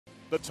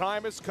The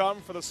time has come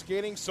for the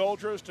skating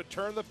soldiers to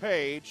turn the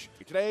page.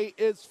 Today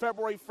is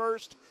February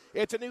 1st.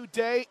 It's a new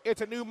day.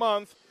 It's a new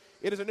month.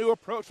 It is a new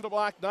approach for the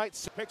Black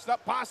Knights. Picks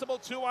up possible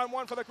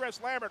 2-on-1 for the Griffs.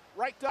 Lambert,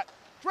 right dot,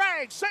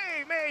 drag,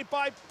 save made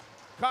by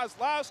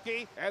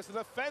Kozlowski as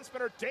the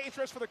defensemen are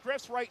dangerous for the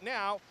Griffs right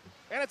now.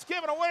 And it's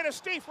given away to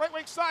Steve, right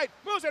wing side,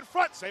 moves in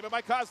front, saved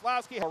by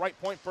Kozlowski. Right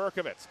point,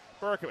 Berkovitz.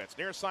 Berkovitz,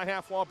 near side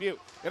half wall, Butte,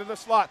 into the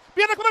slot.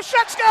 Butte with a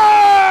shot,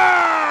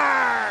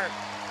 score!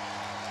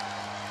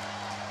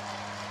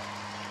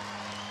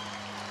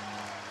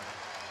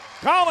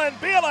 Colin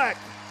Bielek,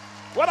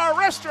 with a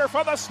wrister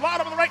from the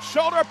slot of the right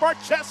shoulder of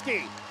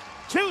Barcheski.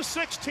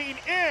 2:16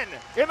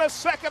 in the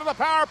second of the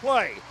power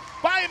play.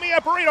 Buy me a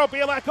burrito,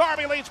 Bielek.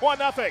 Army leads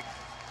 1-0.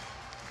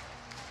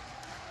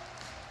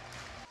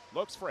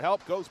 Looks for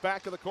help, goes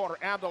back to the corner.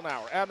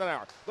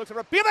 Abdelnauer. Looks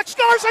for Bielek,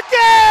 scores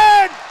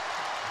again!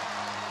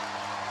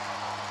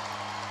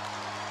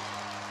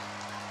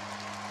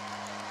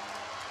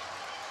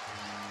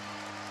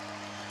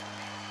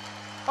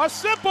 A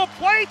simple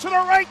play to the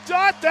right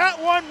dot. That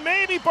one,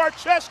 maybe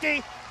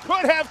Barcheski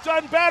could have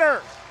done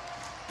better.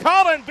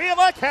 Colin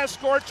Bielek has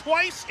scored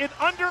twice in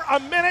under a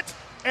minute,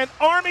 and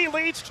Army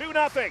leads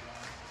 2-0.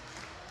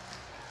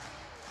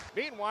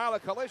 Meanwhile, a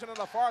collision on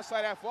the far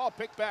side half wall,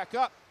 picked back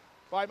up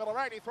by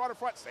Milleragni, thrown in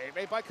front, save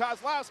made by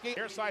Kozlowski.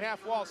 Near side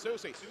half wall,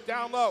 Susie,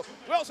 down low.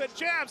 Wilson,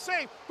 jam,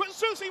 save, but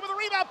Susie with a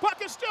rebound,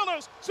 puck is still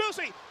loose.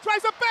 Susie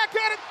tries to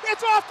backhand it,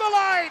 it's off the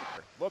line.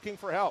 Looking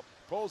for help,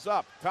 pulls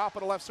up, top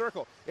of the left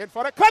circle, in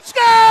front of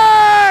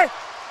Kutsker!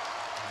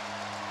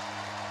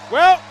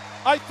 Well,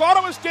 I thought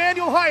it was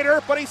Daniel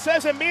Hyder, but he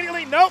says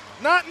immediately, nope,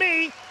 not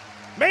me.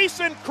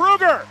 Mason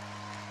Kruger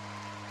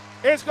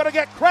is going to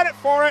get credit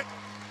for it.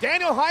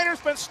 Daniel Hyder's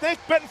been snake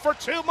bitten for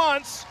 2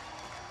 months.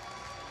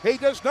 He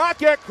does not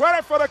get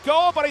credit for the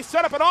goal, but he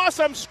set up an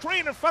awesome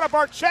screen in front of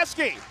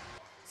Barcheski.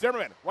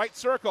 Zimmerman, right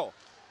circle.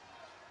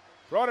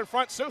 Throw it in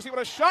front, Susie with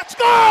a shot,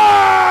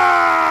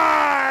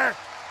 score!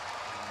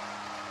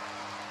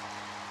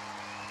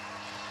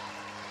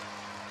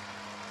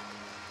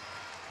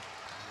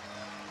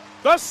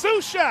 The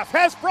sous chef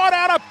has brought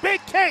out a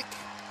big cake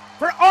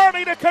for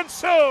Army to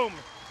consume.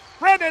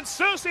 Brendan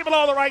Susie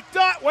below the right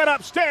dot went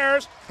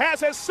upstairs, has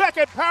his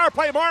second power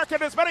play mark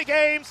in as many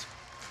games.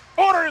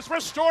 Order is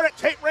restored at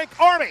Cape Rink.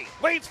 Army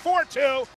leads 4-2.